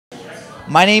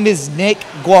My name is Nick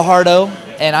Guajardo,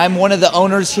 and I'm one of the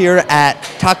owners here at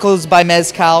Tacos by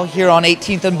Mezcal here on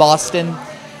 18th in Boston.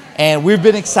 And we've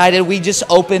been excited. We just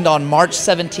opened on March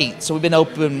 17th. So we've been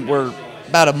open, we're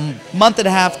about a month and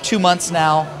a half, 2 months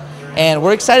now. And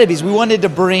we're excited because we wanted to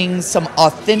bring some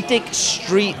authentic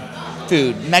street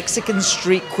food, Mexican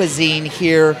street cuisine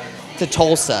here to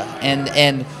Tulsa.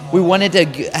 And we wanted to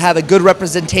have a good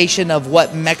representation of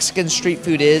what Mexican street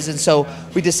food is. And so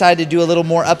we decided to do a little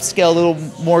more upscale, a little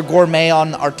more gourmet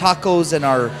on our tacos and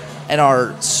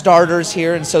our starters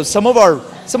here. And so some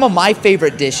of my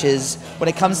favorite dishes when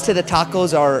it comes to the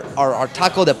tacos are our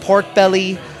taco de pork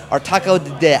belly, our taco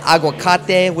de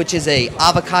aguacate, which is a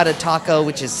avocado taco,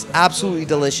 which is absolutely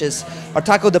delicious. Our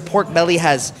taco de pork belly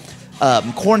has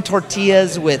corn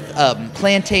tortillas with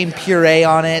plantain puree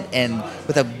on it and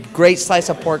with a great slice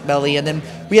of pork belly. And then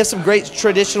we have some great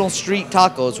traditional street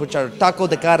tacos, which are taco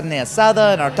de carne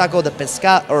asada and our taco de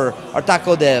pesca, or our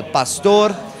taco de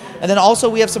pastor. And then also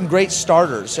we have some great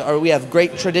starters. We have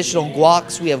great traditional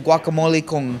guacs. We have guacamole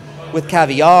with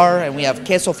caviar, and we have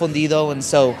queso fundido. And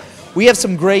so we have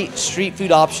some great street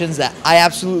food options that I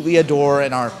absolutely adore.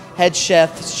 And our head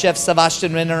chef, Chef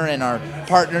Sebastian Renner, and our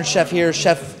partner chef here,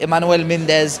 Chef Emmanuel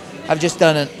Mendez, have just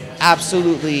done an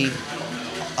absolute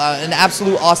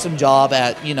awesome job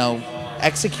at,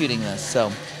 executing this.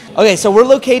 So, okay, so we're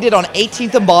located on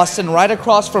 18th in Boston, right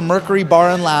across from Mercury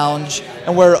Bar and Lounge,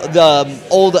 and where the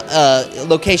old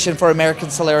location for American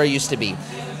Solera used to be.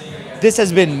 This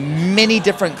has been many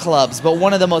different clubs, but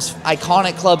one of the most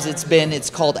iconic clubs it's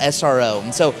called SRO.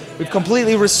 And so we've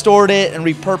completely restored it and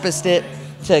repurposed it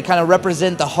to kind of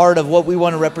represent the heart of what we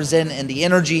want to represent and the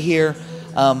energy here.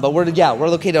 But we're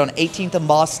located on 18th in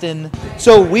Boston.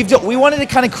 So we wanted to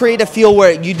kind of create a feel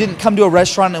where you didn't come to a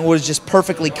restaurant and was just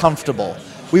perfectly comfortable.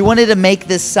 We wanted to make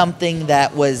this something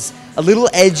that was a little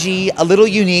edgy, a little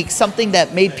unique, something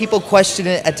that made people question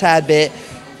it a tad bit.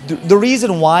 The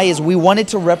reason why is we wanted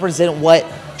to represent what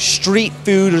street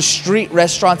food or street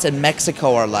restaurants in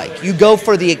Mexico are like. You go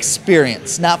for the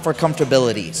experience, not for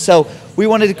comfortability. So we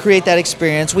wanted to create that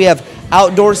experience. We have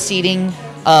outdoor seating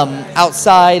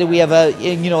outside. We have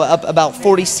up about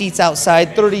 40 seats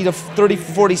outside, 30 to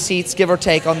 40 seats, give or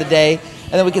take, on the day.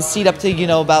 And then we can seat up to,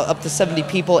 about up to 70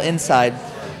 people inside.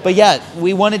 But yeah,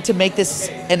 we wanted to make this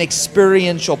an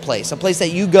experiential place, a place that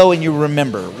you go and you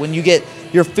remember. When you get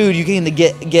your food, you can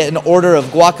get an order of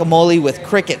guacamole with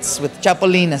crickets, with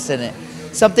chapulines in it.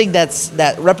 Something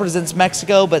that represents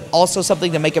Mexico, but also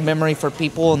something to make a memory for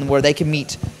people and where they can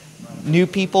meet new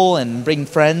people and bring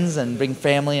friends and bring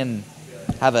family and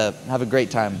have a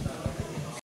great time.